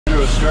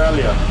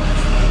Australia.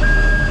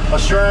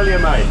 Australia,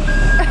 mate.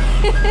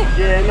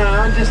 Yeah, no,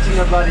 I'm just in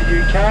the bloody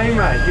UK,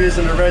 mate,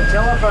 using a red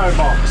telephone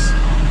box.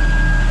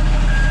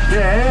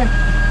 Yeah.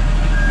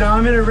 No,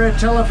 I'm in a red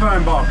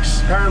telephone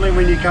box. Apparently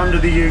when you come to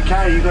the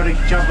UK, you've got to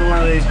jump in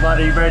one of these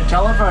bloody red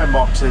telephone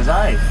boxes,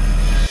 eh?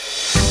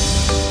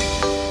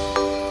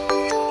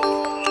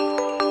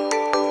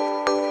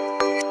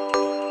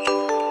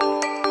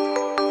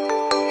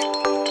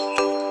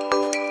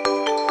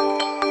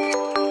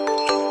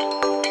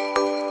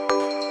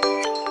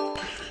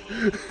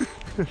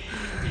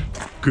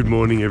 Good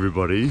morning,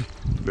 everybody.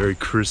 Merry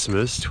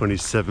Christmas,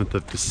 27th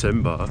of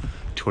December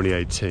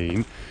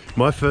 2018.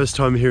 My first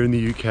time here in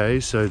the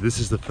UK, so this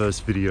is the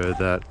first video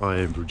that I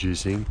am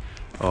producing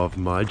of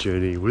my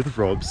journey with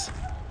Robs.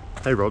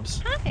 Hey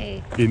Robs.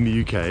 Hi. In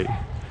the UK.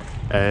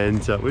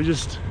 And we're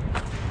just...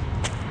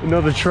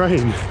 another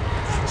train.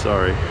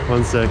 Sorry,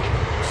 one sec.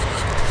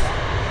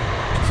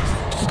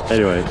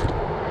 Anyway,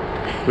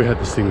 we have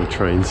this thing with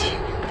trains.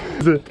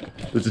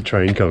 There's a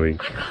train coming.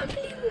 I can't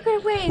believe we're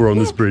gonna wave. We're on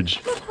this bridge.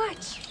 Look,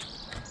 watch.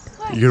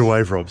 You're gonna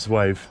wave, Robs,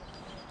 wave.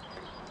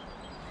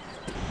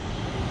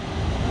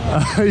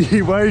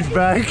 He waved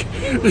back.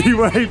 He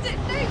waved.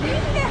 They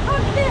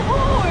honked their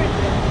horn.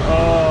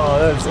 Oh,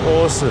 that's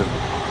awesome.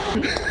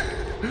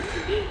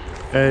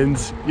 And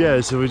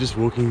yeah, so we're just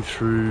walking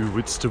through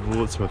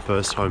Whitstable. It's my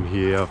first time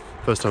here,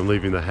 first time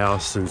leaving the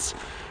house since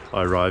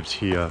I arrived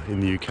here in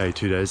the UK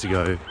 2 days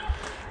ago.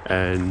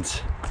 And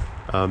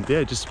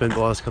yeah, just spent the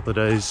last couple of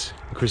days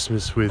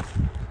Christmas with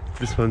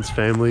this one's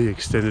family,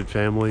 extended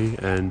family,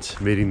 and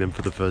meeting them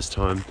for the first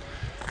time.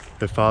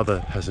 Her father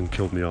hasn't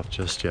killed me off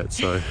just yet,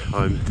 so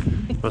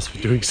must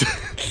be doing so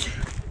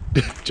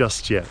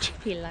just yet.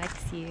 He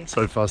likes you.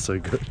 So far so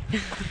good.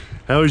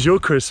 How was your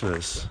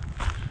Christmas?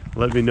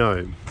 Let me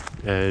know,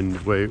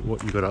 and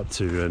what you got up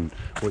to and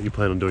what you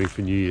plan on doing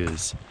for New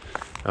Year's.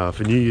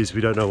 For New Year's we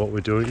don't know what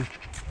we're doing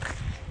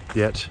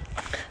yet.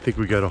 I think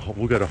we'll go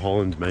to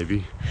Holland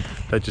maybe.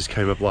 That just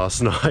came up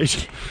last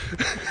night.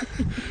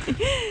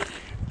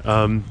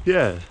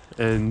 Yeah,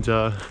 and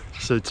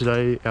so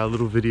today our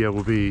little video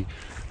will be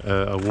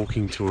a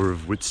walking tour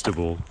of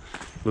Whitstable,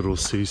 little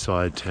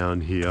seaside town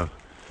here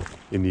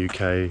in the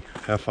UK.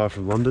 How far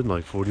from London?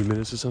 Like 40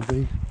 minutes or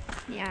something?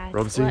 Yeah.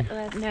 Robsy?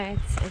 No,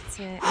 it's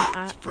an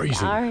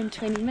hour and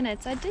 20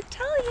 minutes. I did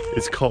tell you.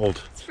 It's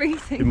cold. It's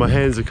freezing. My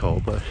hands are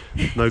cold, but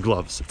no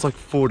gloves. It's like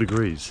 4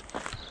 degrees.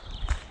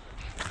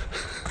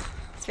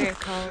 It's very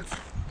cold.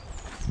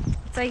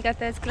 So you got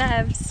those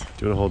gloves.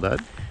 Do you want to hold that?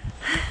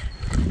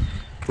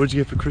 What did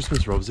you get for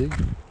Christmas, Robsy?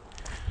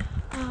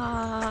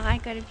 Oh, I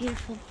got a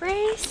beautiful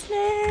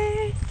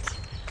bracelet.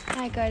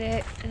 I got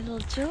a little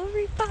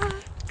jewelry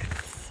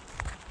box.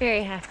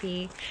 Very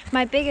happy.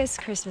 My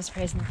biggest Christmas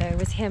present though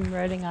was him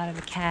rolling out of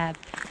a cab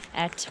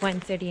at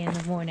 1:30 in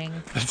the morning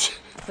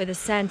with a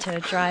Santa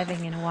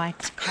driving in a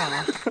white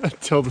car.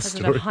 Tell the was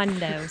story. it a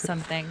Honda or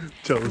something?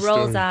 Tell the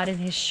Rolls story. out in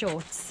his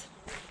shorts.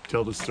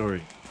 Tell the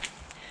story.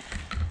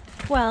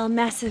 Well,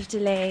 massive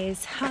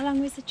delays. How long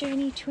was the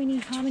journey?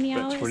 How many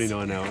hours? About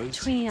 29 hours.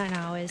 29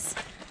 hours.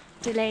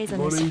 Delays on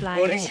Morning. this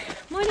flight.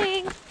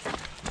 Morning.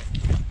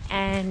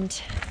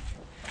 And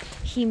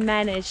he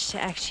managed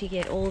to actually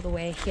get all the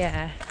way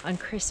here on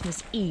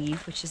Christmas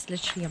Eve, which is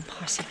literally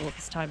impossible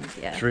this time of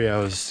year. 3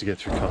 hours to get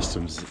through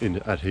customs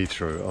at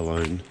Heathrow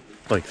alone.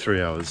 Like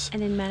 3 hours.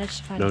 And then managed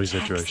to find No a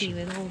exaggeration. taxi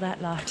with all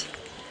that lot.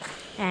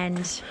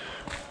 And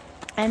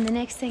the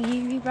next thing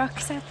he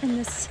rocks up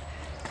and this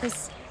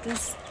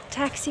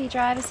taxi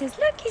driver says,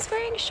 "Look, he's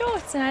wearing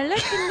shorts." And I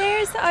look and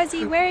there's the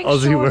Aussie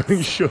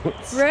wearing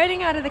shorts.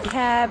 Rolling out of the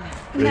cab.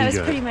 And that was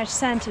pretty much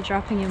Santa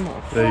dropping him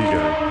off. There you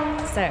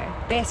go. So,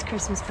 best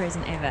Christmas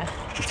present ever.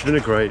 It's been a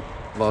great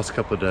last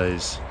couple of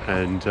days,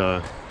 and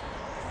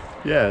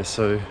yeah,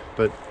 so,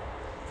 but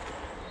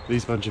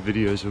these bunch of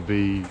videos will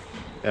be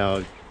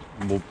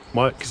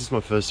because it's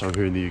my first time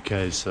here in the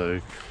UK,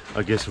 so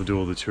I guess we'll do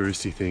all the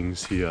touristy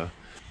things here.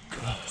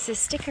 So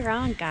stick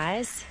around,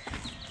 guys.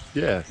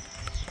 Yeah,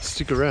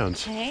 stick around.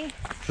 Okay.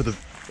 For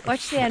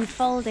watch the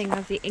unfolding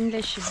of the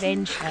English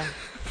adventure.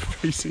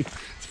 Freezing.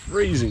 It's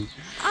freezing.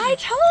 I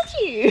told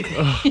you.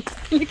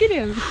 Look at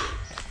him.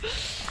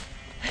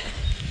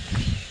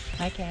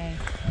 Okay.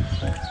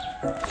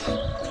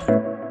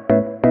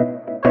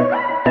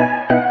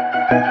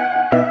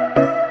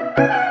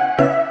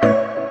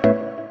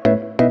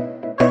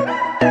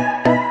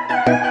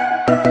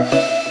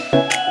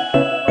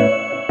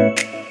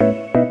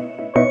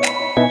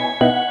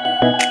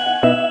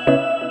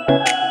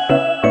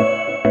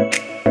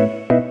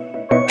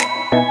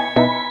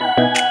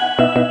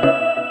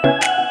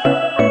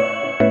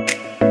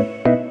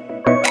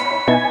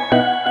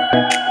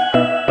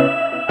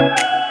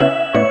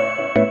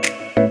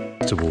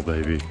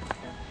 Baby.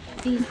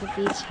 These are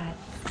beach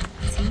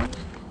huts. See?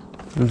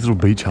 Those little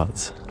beach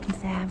huts.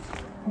 They have.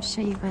 I'll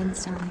show you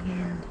ones down the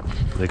end.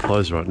 They're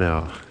closed right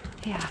now.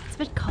 Yeah, it's a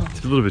bit cold.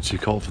 It's a little bit too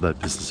cold for that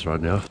business right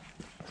now.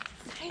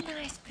 So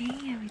nice being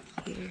here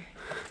with you.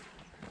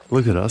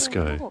 Look at us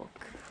go.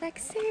 Walk. Like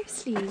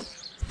seriously.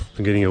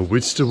 I'm getting a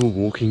Whitstable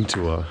walking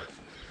tour.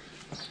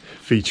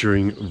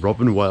 featuring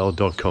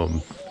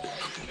robinwhale.com.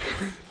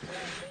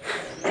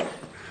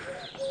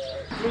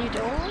 Blue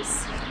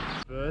doors.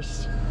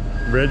 First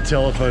red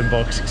telephone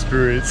box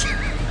experience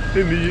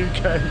in the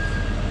UK.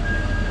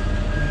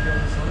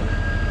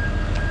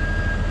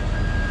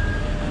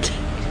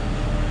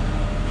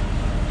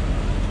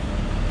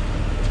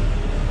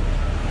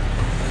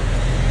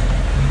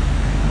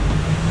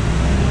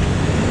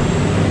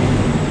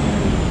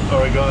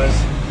 Alright guys,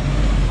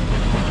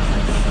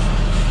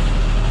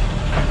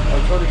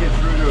 I'm trying to get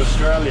through to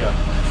Australia.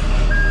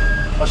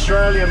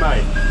 Australia,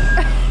 mate.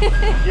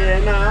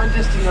 Yeah, no, I'm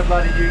just in the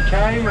bloody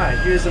UK,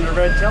 mate, using a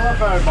red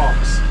telephone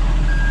box.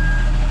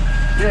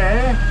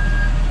 Yeah.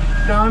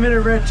 No, I'm in a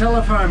red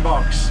telephone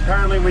box.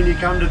 Apparently when you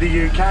come to the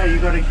UK,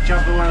 you've got to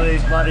jump in one of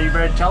these bloody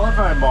red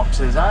telephone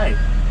boxes, eh?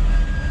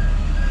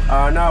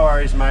 Oh, no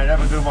worries, mate.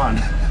 Have a good one.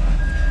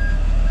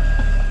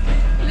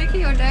 Look at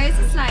your nose,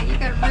 it's like you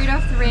got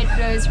Rudolph the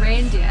Red-Nosed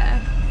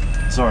Reindeer.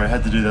 Sorry, I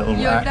had to do that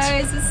little act.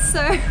 Your nose is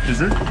so...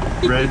 Is it?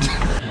 Red.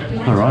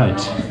 Alright,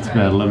 it's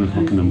about 11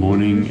 o'clock in the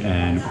morning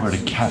and we're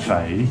at a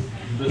cafe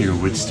here at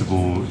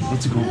Whitstable.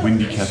 What's it called?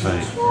 Windy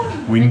Cafe.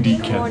 Windy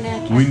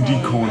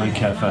Corner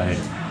Cafe.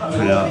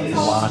 Put out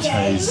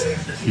lattes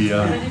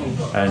here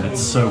and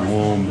it's so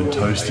warm and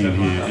toasty in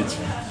here. It's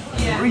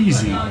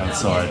freezing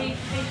outside.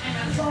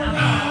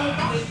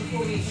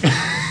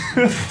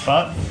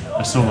 But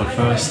I saw my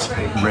first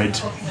red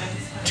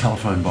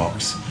telephone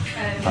box.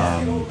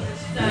 How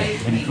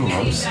do you feel,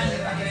 Robs? I'm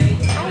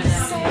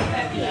so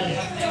happy.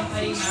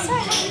 So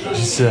happy.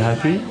 Just so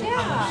happy?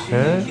 Yeah.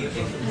 Yeah?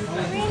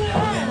 Really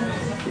am.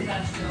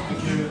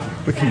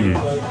 Look at you.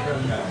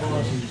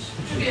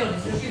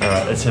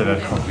 Alright, let's have our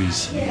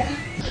coffees.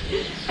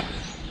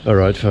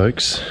 Alright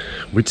folks,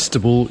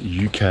 Whitstable,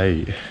 UK.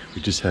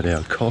 We just had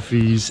our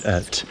coffees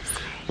at,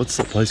 what's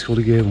that place called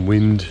again?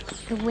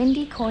 The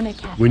Windy Corner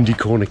Cafe. Windy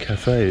Corner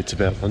Cafe. It's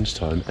about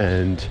lunchtime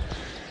and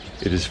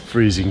it is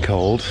freezing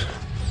cold,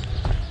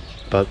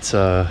 but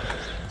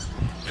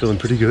feeling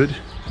pretty good.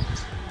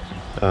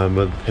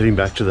 We're heading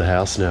back to the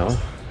house now.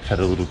 Had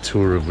a little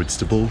tour of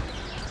Whitstable.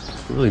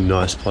 A really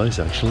nice place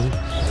actually.